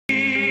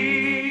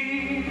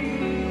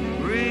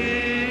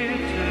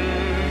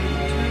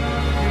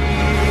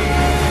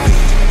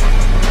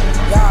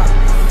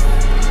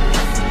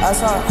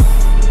outside.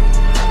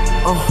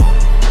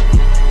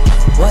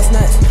 What's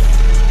next?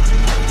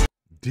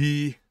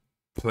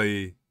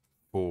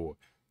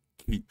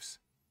 DeePlay4Keeps.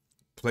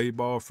 Play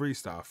ball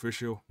freestyle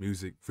official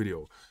music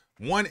video.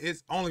 One,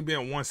 it's only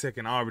been 1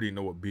 second. I already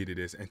know what beat it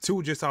is. And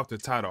two, just off the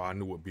title, I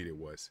knew what beat it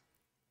was.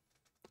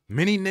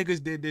 Many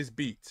niggas did this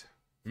beat.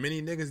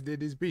 Many niggas did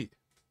this beat.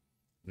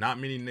 Not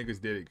many niggas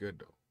did it good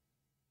though.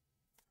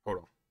 Hold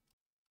on.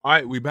 All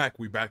right, we back.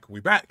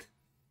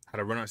 Had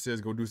to run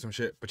upstairs, go do some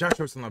shit. But y'all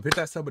show some love. Hit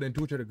that sub button,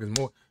 do it because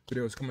more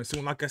videos coming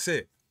soon. Like I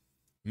said,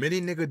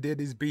 many niggas did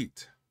this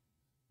beat,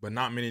 but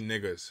not many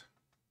niggas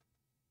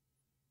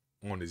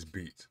on this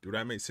beat. Do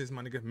that make sense,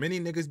 my nigga? Many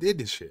niggas did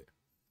this shit,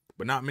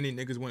 but not many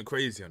niggas went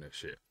crazy on this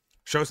shit.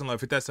 Show some love.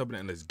 Hit that sub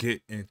button and let's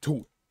get into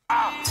it.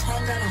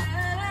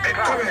 Hey,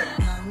 come here.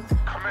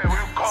 Come here,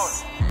 where you going?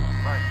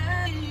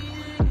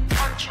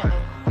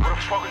 Where the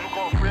fuck are you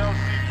going? Free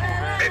LC too,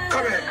 man. Hey,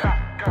 come here.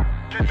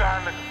 Get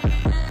that nigga.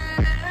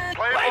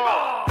 Play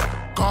ball.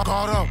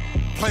 Guard up,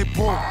 play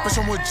ball. Bitch,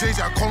 I'm with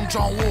JJ, I call him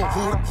John Wall.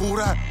 Who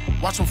that?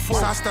 Watch him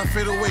fall. Side step,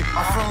 fade away.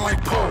 I'm feeling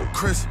like Paul.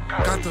 Chris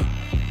got the...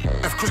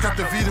 If Chris got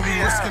the V, then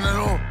we risking it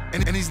all.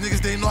 And these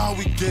niggas, they know how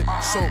we get.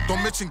 So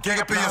don't mention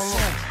gang up in your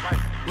song.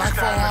 Like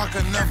for I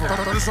could never.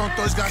 But this on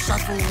thirds got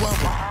shots for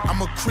whoever.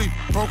 I'm a creep,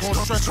 broke on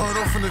stretch, turn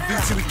it off in the V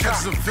till he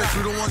catches a Vic.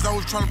 We the ones that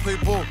was trying to play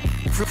ball.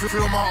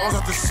 Feel my O's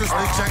out the system.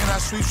 They jacking that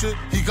sweep shit,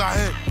 he got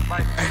hit.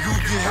 And you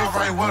get hit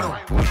right with him.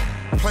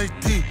 Play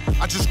D,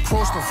 I just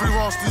crossed him. Free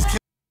rolls, these kids.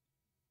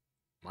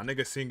 My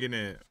nigga singing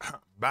in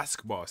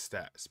basketball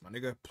stats. My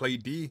nigga play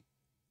D.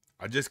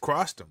 I just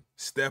crossed him.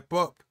 Step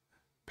up.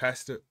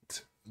 Past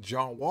it,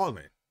 John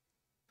Wallin.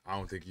 I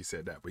don't think he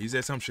said that, but he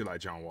said some shit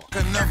like John Wall.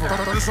 Never.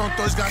 But this on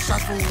thirds got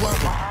shots for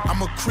whoever.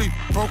 I'm a creep,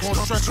 broke on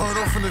stretch, turn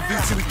it off in the V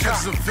till he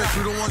catches a Vic.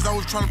 We the ones that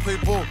was trying to play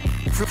ball.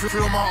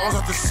 Feel my O's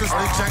out the system.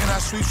 They jacking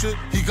that sweep shit,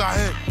 he got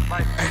hit.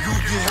 And you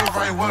get hit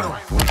right with him.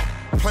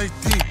 Play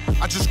D,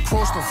 I just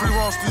crossed him. Free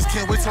rolls, these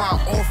can't wait till I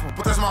offer.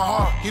 But that's my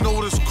heart, he know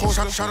what it's called.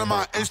 Shout out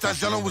my H, that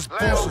yellow was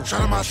bossing.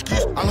 Shout out my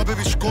skis, I love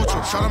baby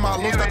scorching. Shout out my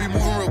looks that be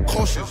moving real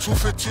cautious.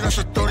 215, that's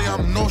a 30,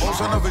 I'm nauseous.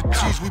 Son of a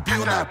cheese, we be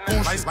on that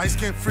bullshit. Light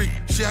skin freak,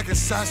 she acting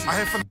sassy. I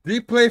hit from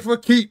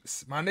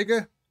DeePlay4Keeps, my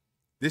nigga.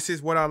 This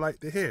is what I like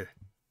to hear.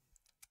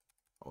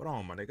 Hold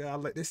on, my nigga. I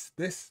like this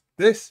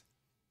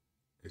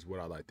is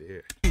what I like to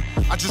hear.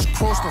 I just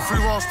crossed him.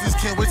 Free rolls, these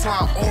can't wait till I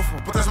offer.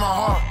 But that's my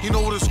heart, he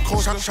know what it's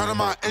called. Shout out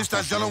my H,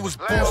 that yellow was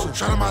bossing.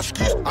 Shout out my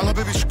skis, I love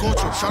baby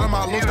scorching. Shout out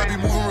my looks that be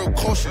moving real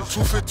cautious.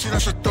 215,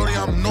 that's a 30,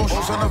 I'm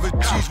nauseous. Son of a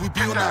cheese, we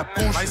be on that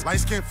bullshit. Light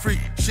skin freak,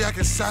 she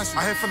acting sassy.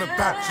 I hit from the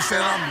back, she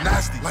said I'm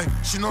nasty. Like,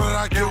 she know that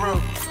I get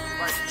real.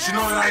 She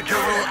know that I get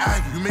real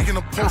aggy. You making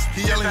a post,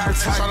 he yelling you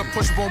tag. Try to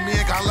push up on me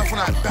and got left on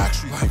that back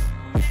street. Like,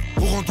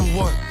 who gon' do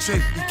what?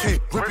 Jake,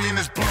 EK, Rippy in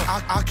this blunt.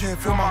 I can't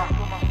feel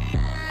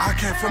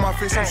my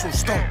face, I'm so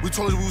stumped. We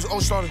told you we was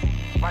all started.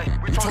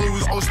 We told you we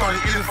was all started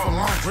eating for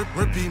lunch.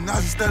 Rippy,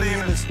 Nazi steady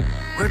in this.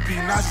 Rippy,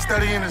 Nazi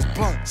steady in this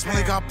blunt.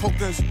 Smelly got poked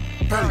this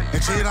belly.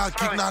 And Jada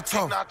geek not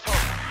tough.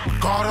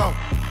 Guard up,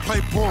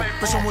 play ball.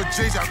 Bitch, I'm with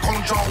JJ, I call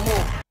him John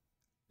Wall.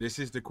 This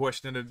is the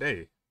question of the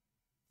day.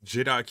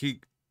 Jada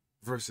Geek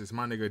versus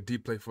my nigga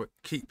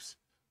DeePlay4Keeps.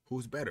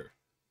 Who's better?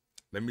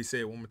 Let me say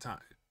it one more time.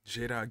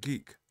 Jada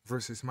Geek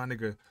versus my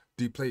nigga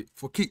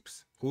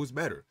DeePlay4Keeps. Who's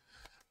better?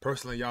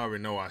 Personally, y'all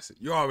already know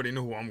you already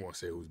know who I'm gonna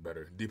say who's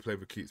better.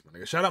 DeePlay4Keeps, my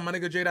nigga. Shout out my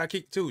nigga Jada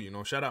Geek too, you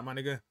know. Shout out my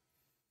nigga.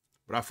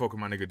 But I fuck with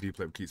my nigga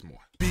DeePlay4Keeps more.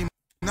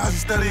 Nazi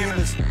steady in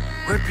this.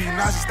 Rippy,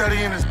 Nazi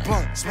steady in this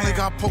blunt. Smelly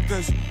got poked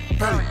this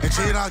belly. And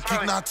Jada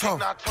geek not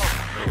tough.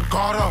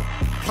 Guard up,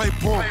 play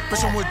ball.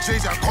 Bitch, I'm with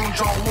JJ, I call him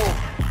John Wall.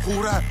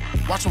 Who that?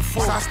 Watch him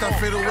fall. Side step,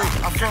 fade away.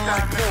 I'm feeling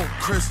like Paul.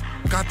 Chris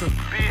got the...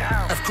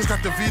 If Chris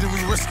got the V, then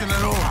we risking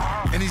it all.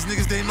 And these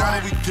niggas, they know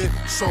how we get.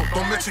 So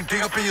don't mention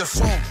gang up in your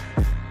song.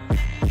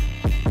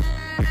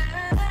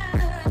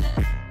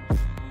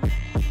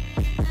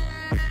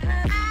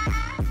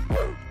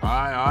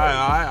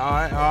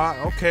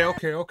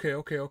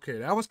 Okay.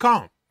 That was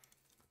calm.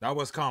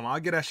 I'll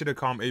get that shit a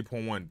calm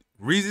 8.1.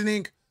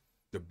 Reasoning,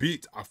 the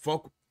beat, I'm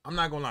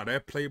not gonna lie,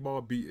 that play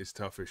ball beat is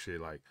tough as shit.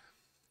 Like,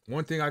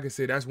 one thing I can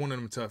say, that's one of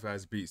them tough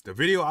ass beats. The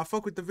video, I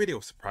fuck with the video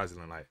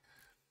surprisingly. Like,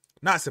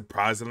 not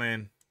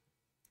surprisingly.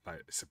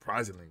 Like,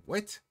 surprisingly.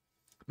 What?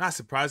 Not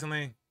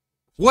surprisingly.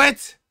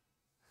 What?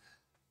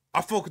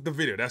 I fuck with the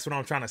video. That's what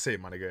I'm trying to say,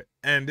 my nigga.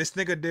 And this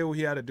nigga did what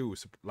he had to do.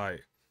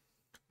 Like,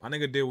 my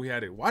nigga did what he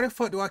had to do. Why the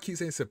fuck do I keep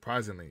saying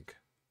surprisingly?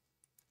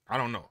 I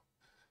don't know.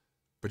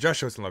 But y'all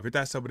show some love. Hit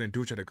that sub button and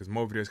do each other because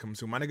more videos coming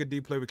soon. My nigga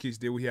DeePlay4Keeps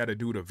did what he had to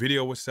do. The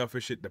video was tough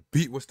as shit. The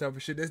beat was tough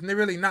as shit. There's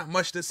really not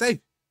much to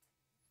say.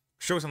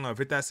 Show some love.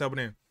 Hit that sub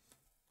button.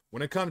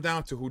 When it comes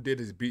down to who did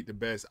his beat the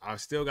best, I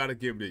still got to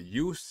give it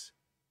Use.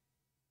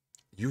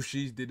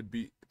 Yushi's did the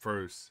beat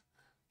first.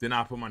 Then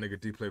I put my nigga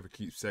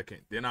DeePlay4Keeps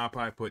second. Then I'll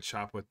probably put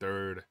Chopper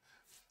third.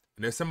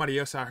 And there's somebody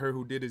else I heard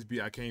who did his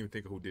beat. I can't even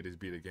think of who did his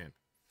beat again.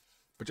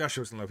 But y'all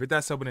show some love. Hit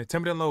that sub button. Tell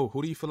me down below,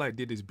 who do you feel like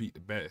did this beat the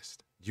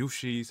best?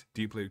 Yushi's,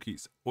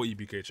 DeePlay4Keeps, or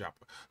EBK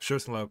Chopper? Show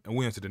some love, and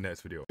we on to the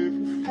next video.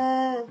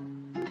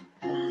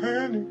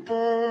 Honey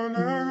bun, I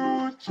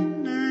got what you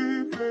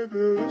need, baby,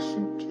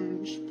 listen to